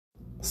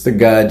It's the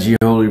guy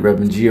𝗔𝘄𝗿𝗀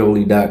repping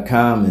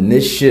𝗔𝘄𝗿.com, and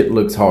this shit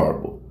looks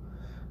horrible.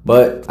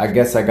 But I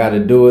guess I gotta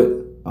do it.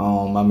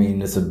 I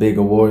mean, it's a big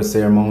award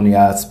ceremony.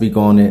 I speak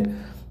on it.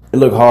 It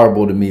looked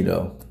horrible to me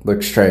though.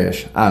 Looks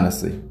trash,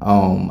 honestly.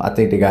 I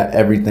think they got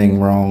everything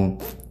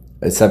wrong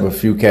except a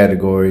few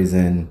categories,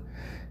 and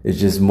it's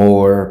just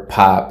more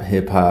pop,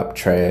 hip hop,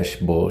 trash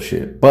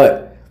bullshit.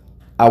 But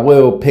I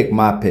will pick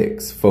my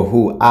picks for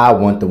who I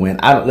want to win.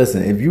 I don't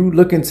listen. If you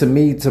looking to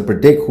me to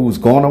predict who's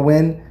gonna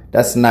win,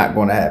 that's not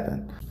gonna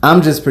happen.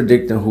 I'm just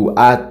predicting who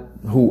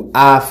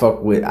I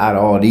fuck with out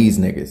of all these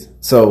niggas.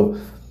 So,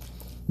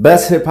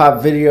 best hip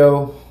hop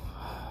video.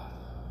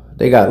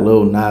 They got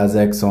Lil Nas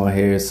X on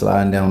here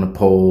sliding down the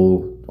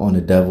pole on the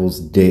devil's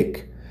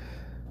dick.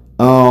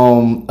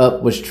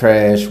 Up was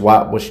trash.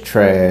 WAP was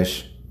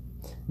trash.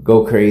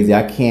 Go crazy.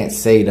 I can't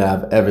say that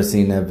I've ever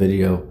seen that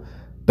video.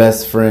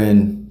 Best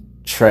friend,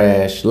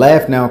 trash.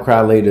 Laugh Now, Cry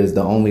Later is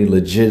the only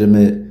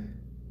legitimate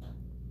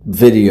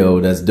video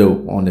that's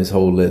dope on this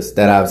whole list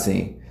that I've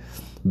seen.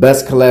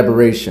 Best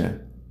collaboration.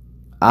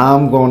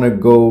 I'm gonna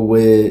go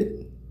with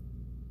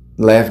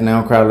Laugh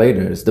Now, Cry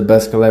Later. It's the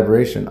best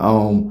collaboration.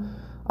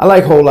 I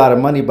like Whole Lot of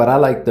Money, but I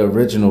like the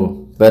original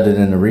better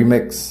than the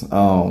remix.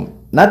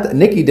 Not that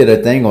Nicki did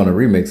a thing on the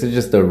remix. It's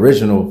just the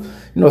original.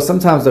 You know,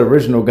 sometimes the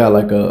original got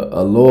like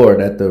a lore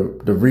that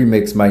the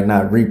remix might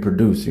not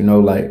reproduce. You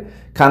know, like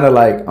kind of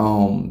like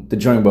the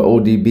joint by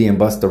ODB and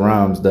Busta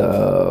Rhymes,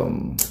 the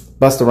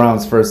Busta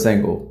Rhymes' first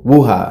single,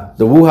 Woo-Ha.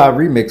 The Woo-Ha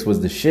remix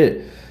was the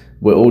shit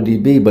with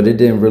ODB, but it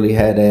didn't really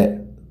have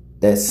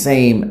that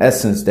same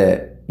essence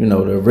that, you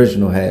know, the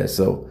original has.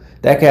 So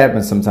that can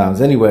happen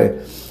sometimes.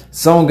 Anyway,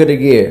 song of the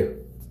year.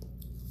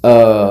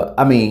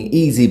 I mean,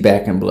 easy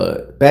Back in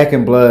Blood. Back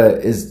in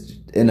Blood is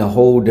in a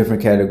whole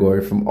different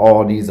category from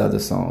all these other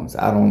songs.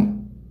 I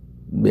don't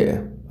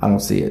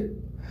see it.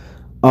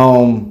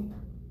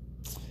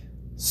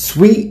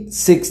 Sweet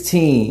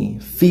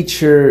 16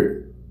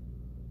 featured,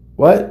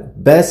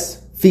 what?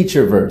 Best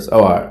feature verse.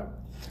 Oh, all right.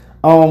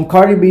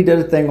 Cardi B did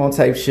a thing on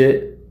Type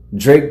Shit.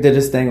 Drake did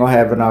his thing on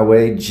Having Our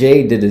Way.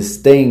 Jay did his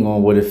thing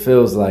on What It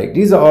Feels Like.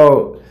 These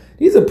are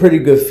pretty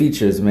good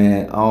features,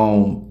 man.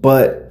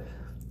 But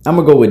I'm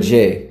gonna go with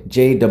Jay.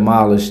 Jay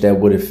demolished that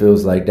What It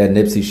Feels Like, that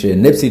Nipsey shit.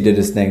 Nipsey did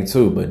his thing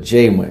too, but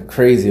Jay went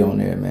crazy on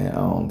there,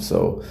 man.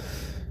 So,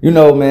 you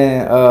know,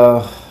 man,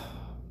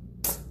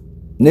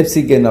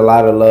 Nipsey getting a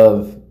lot of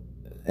love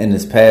in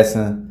his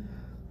passing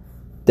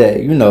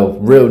that, you know,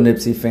 real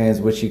Nipsey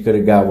fans wish he could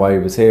have got while he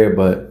was here,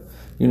 but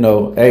you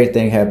know,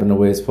 everything happened the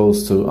way it's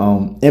supposed to.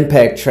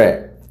 Impact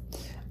track.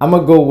 I'm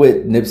gonna go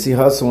with Nipsey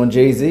Hussle and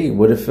Jay-Z,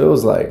 What It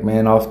Feels Like,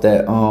 man, off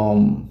that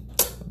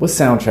what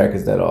soundtrack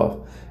is that off?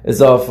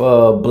 It's off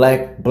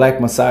Black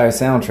Messiah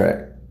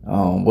soundtrack.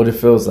 What It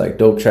Feels Like,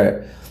 dope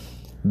track.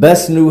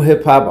 Best new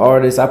hip hop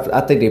artist,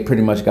 I think they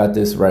pretty much got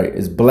this right.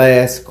 It's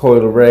Blast,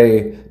 Coi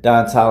Leray,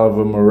 Don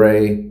Toliver,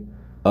 Murray,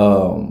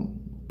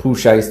 Pooh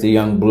Shiesty,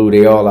 Young Blue.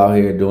 They all out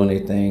here doing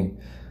their thing.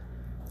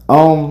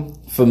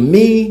 For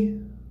me,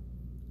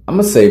 I'm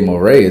gonna say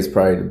Murray is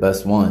probably the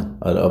best one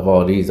of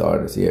all these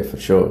artists, yeah, for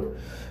sure.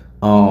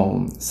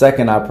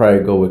 Second, I'll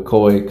probably go with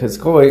Coi, because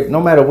Coi,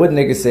 no matter what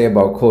niggas say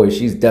about Coi,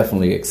 she's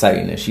definitely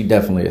exciting and she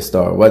definitely a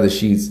star. Whether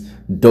she's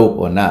dope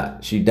or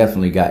not, she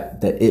definitely got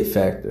the it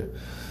factor.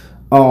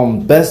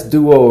 Best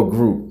duo or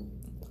group.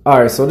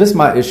 All right, so this is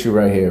my issue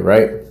right here,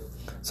 right?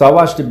 So I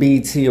watched the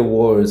BET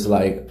Awards,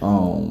 like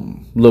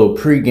little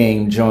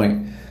pregame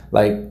joint,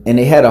 like, and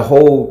they had a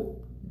whole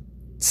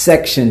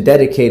section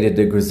dedicated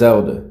to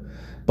Griselda.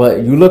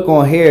 But you look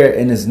on here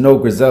and there's no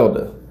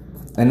Griselda.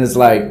 And it's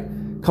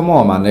like, come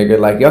on, my nigga.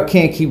 Like, y'all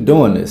can't keep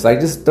doing this.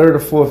 Like, this third or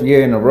fourth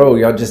year in a row,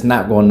 y'all just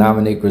not going to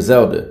nominate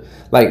Griselda.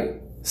 Like,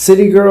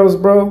 City Girls,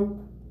 bro.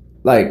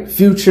 Like,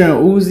 Future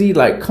and Uzi.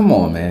 Like, come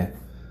on, man.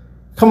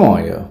 Come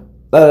on, yo.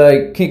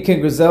 Like, can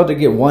Griselda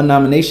get one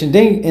nomination?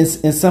 Then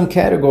in some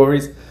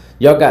categories,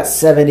 y'all got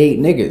 7, 8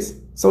 niggas.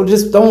 So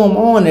just throw them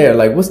on there.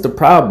 Like, what's the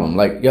problem?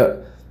 Like,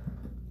 yo,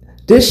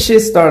 this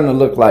shit's starting to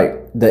look like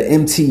the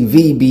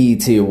MTV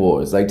BET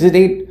Awards. Like,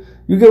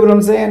 you get what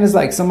I'm saying? It's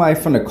like somebody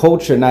from the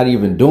culture not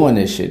even doing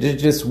this shit.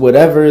 It's just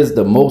whatever is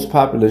the most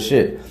popular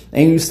shit.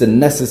 Ain't used to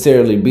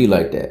necessarily be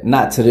like that.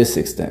 Not to this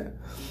extent.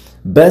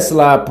 Best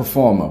live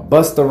performer.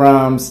 Busta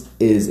Rhymes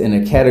is in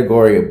a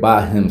category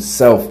by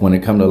himself when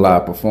it comes to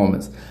live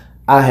performance.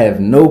 I have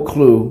no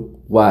clue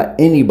why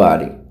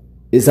anybody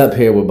is up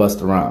here with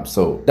Busta Rhymes.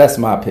 So that's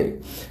my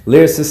pick.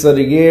 Lyricist of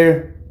the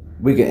year.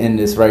 We can end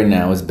this right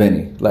now. It's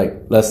Benny.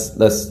 Like, let's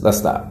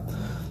stop.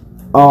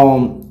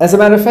 As a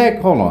matter of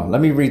fact, hold on.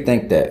 Let me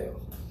rethink that.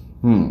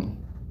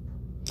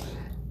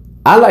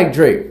 I like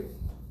Drake.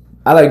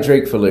 I like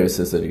Drake for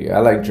Lyricist of the Year. I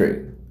like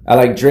Drake. I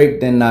like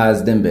Drake, then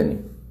Nas, then Benny.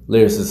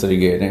 Lyricist of the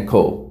Year, then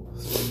Cole.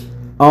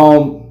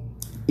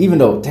 Even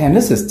though, damn,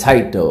 this is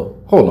tight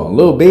though. Hold on.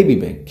 Lil Baby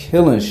been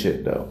killing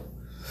shit though.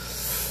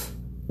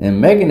 And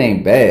Megan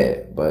ain't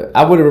bad, but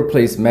I would have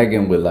replaced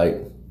Megan with like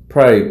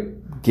probably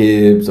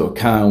Gibbs or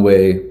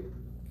Conway.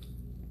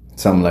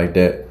 Something like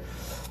that.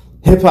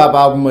 Hip hop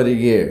album of the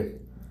year.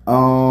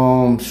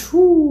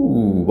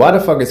 Why the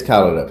fuck is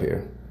Khaled up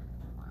here?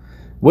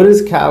 What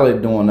is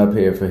Khaled doing up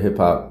here for hip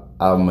hop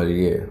album of the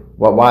year?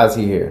 Why is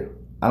he here?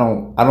 I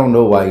don't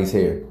know why he's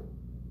here.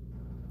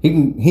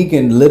 He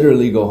can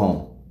literally go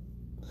home.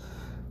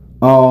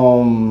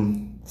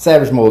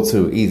 Savage Mode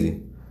 2,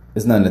 easy.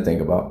 It's nothing to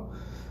think about.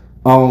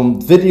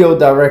 Video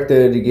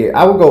director of the year.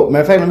 I would go,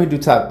 matter of fact, let me do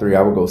top 3.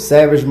 I would go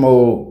Savage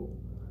Mode,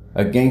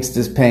 A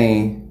Gangsta's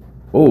Pain.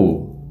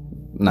 Ooh,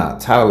 nah,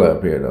 Tyler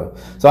up here though.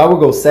 So I would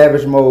go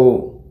Savage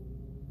Mode,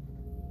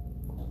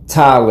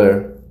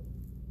 Tyler,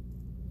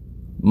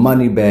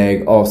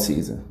 Moneybag, Off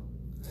Season.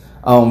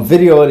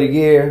 Video of the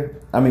year.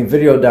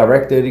 Video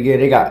director of the year.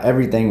 They got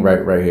everything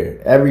right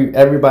here.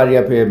 Everybody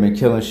up here been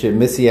killing shit.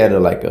 Missy had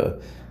a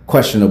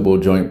questionable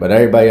joint, but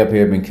everybody up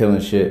here been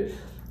killing shit.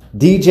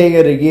 DJ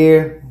of the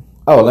year.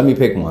 Oh, let me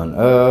pick one.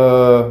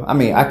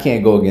 I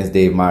can't go against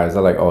Dave Myers.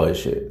 I like all his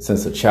shit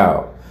since a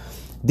child.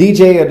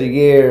 DJ of the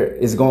year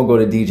is gonna go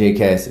to DJ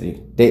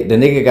Cassidy. The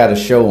nigga got a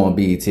show on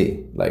BET.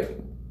 Like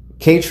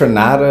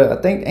𝗔𝗄𝗿𝗚,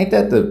 I think, ain't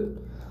that the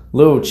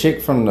little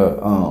chick from the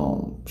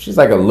she's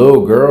like a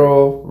little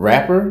girl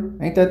rapper?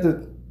 Ain't that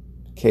the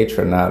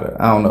𝗔𝗄𝗿𝗚?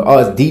 I don't know. Oh,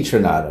 it's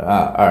𝗔𝗄𝗿𝗚.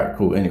 Alright,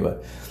 cool. Anyway.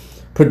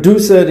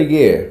 Producer of the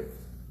year.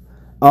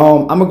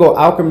 I'm gonna go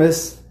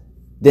Alchemist,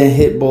 then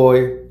Hit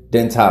Boy,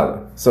 then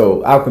Tyler.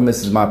 So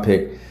Alchemist is my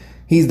pick.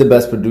 He's the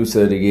best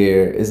producer of the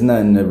year. It's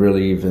nothing to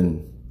really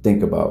even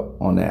think about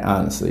on that,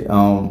 honestly.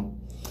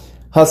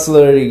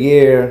 Hustler of the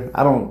year.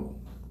 I don't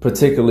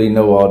particularly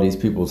know all these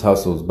people's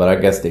hustles, but I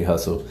guess they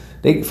hustle.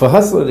 For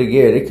Hustler of the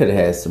year, they could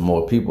have had some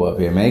more people up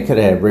here, man. They could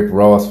have had Rick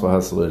Ross for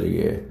Hustler of the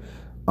year.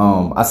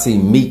 I see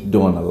Meek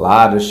doing a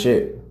lot of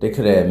shit. They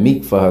could have had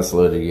Meek for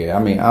Hustler of the year. I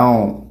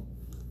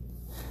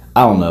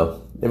don't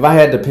know. If I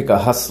had to pick a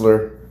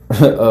hustler,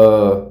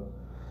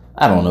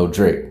 I don't know,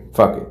 Drake.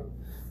 Fuck it.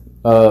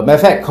 Matter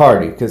of fact,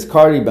 Cardi, because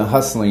Cardi been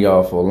hustling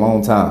y'all for a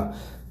long time.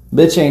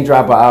 Bitch ain't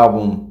drop an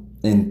album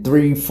in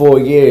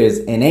 3-4 years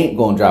and ain't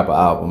gonna drop an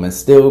album and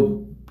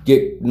still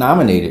get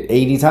nominated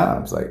 80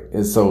 times.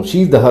 So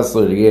she's the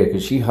hustler of the year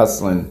because she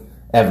hustling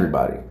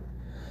everybody.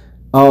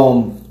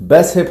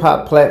 Best hip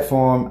hop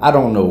platform. I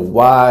don't know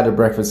why The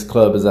Breakfast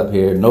Club is up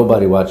here.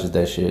 Nobody watches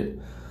that shit.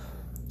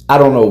 I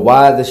don't know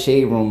why The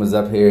Shade Room is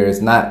up here. It's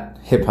not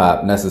hip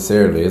hop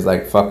necessarily. It's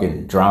like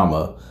fucking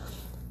drama.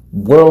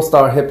 World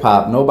Star Hip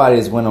Hop.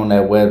 Nobody's went on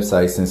that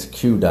website since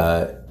Q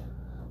died.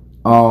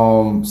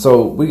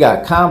 So we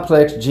got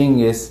Complex,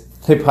 Genius,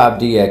 Hip Hop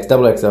DX.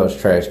 XXL is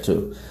trash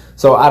too.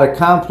 So out of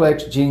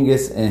Complex,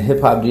 Genius, and Hip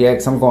Hop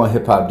DX, I'm going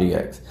Hip Hop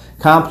DX.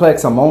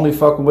 Complex, I'm only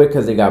fucking with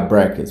because they got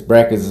brackets.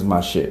 Brackets is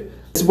my shit.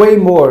 It's way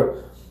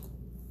more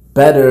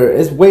better.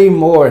 It's way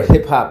more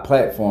hip hop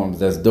platforms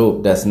that's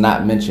dope that's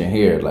not mentioned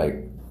here.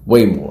 Like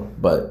way more,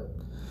 but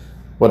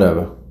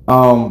whatever.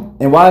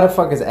 And why the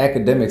fuck is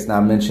academics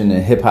not mentioned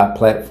in hip hop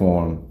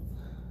platform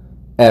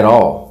at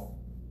all?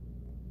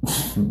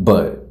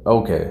 But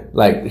okay,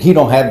 like he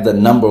don't have the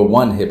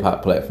 #1 hip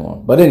hop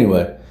platform. But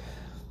anyway,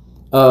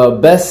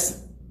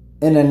 best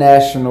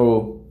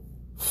international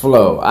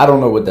flow. I don't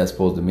know what that's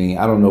supposed to mean.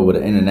 I don't know what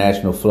an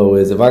international flow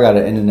is. If I got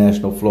an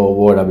international flow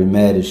award, I'll be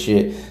mad as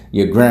shit.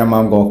 Your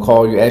grandma gonna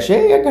call you, ask you,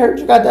 hey, I heard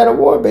you got that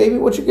award, baby.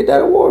 What you get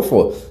that award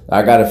for?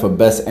 I got it for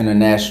best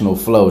international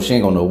flow. She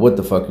ain't gonna know what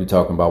the fuck you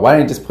talking about. Why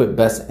didn't you just put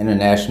best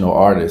international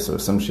artist or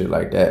some shit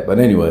like that? But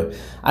anyway,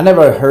 I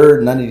never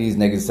heard none of these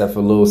niggas except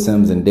for Lil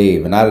Sims and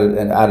Dave. And out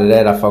of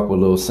that, I fuck with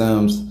Lil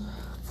Sims.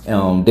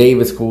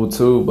 Dave is cool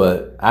too,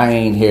 but I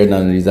ain't hear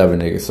none of these other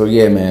niggas. So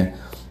yeah, man.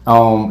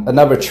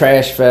 Another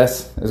trash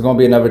fest. It's gonna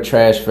be another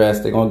trash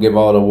fest. They're gonna give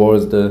all the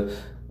awards to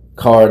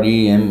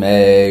Cardi and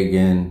Meg,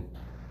 and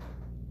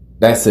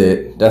that's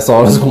it. That's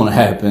all that's gonna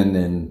happen.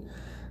 And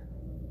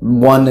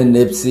one to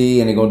Nipsey,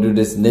 and they're gonna do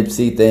this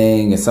Nipsey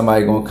thing, and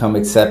somebody gonna come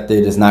accept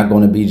it. It's not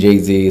gonna be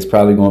Jay-Z. It's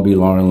probably gonna be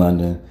Lauren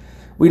London.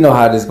 We know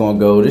how this gonna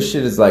go. This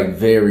shit is like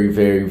very,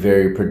 very,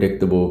 very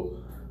predictable,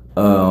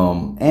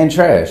 and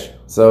trash.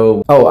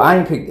 So,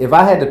 if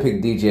I had to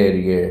pick DJ of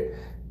the year,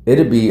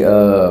 it'd be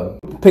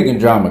picking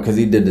Drama because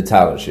he did the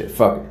Tyler shit.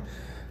 Fuck it.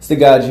 It's the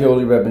guy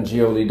𝗔𝗄𝗍, repping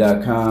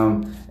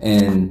𝗔𝗄𝗍.com,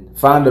 and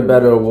find a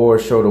better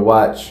award show to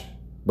watch.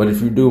 But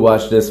if you do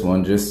watch this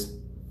one, just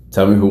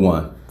tell me who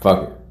won.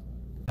 Fuck it.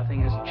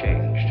 Nothing has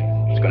changed.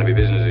 It's gonna be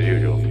business as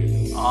usual.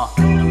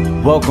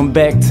 Welcome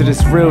back to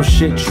this real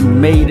shit. You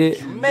made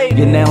it.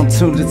 You're now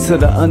tuned into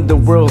the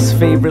underworld's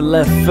favorite.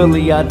 Left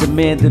Philly, I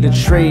demanded a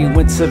trade.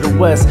 Went to the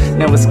west,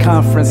 now it's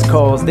conference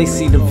calls. They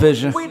see the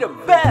vision. We the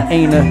best.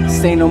 Ain't a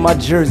stain on my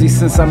jersey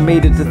since I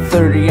made it to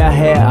 30. I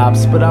had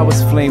ops, but I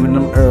was flaming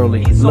them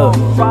early. Look,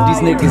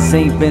 these niggas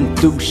ain't been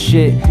through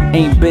shit,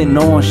 ain't been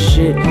on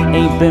shit,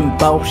 ain't been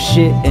bout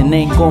shit, and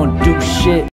ain't gonna do shit.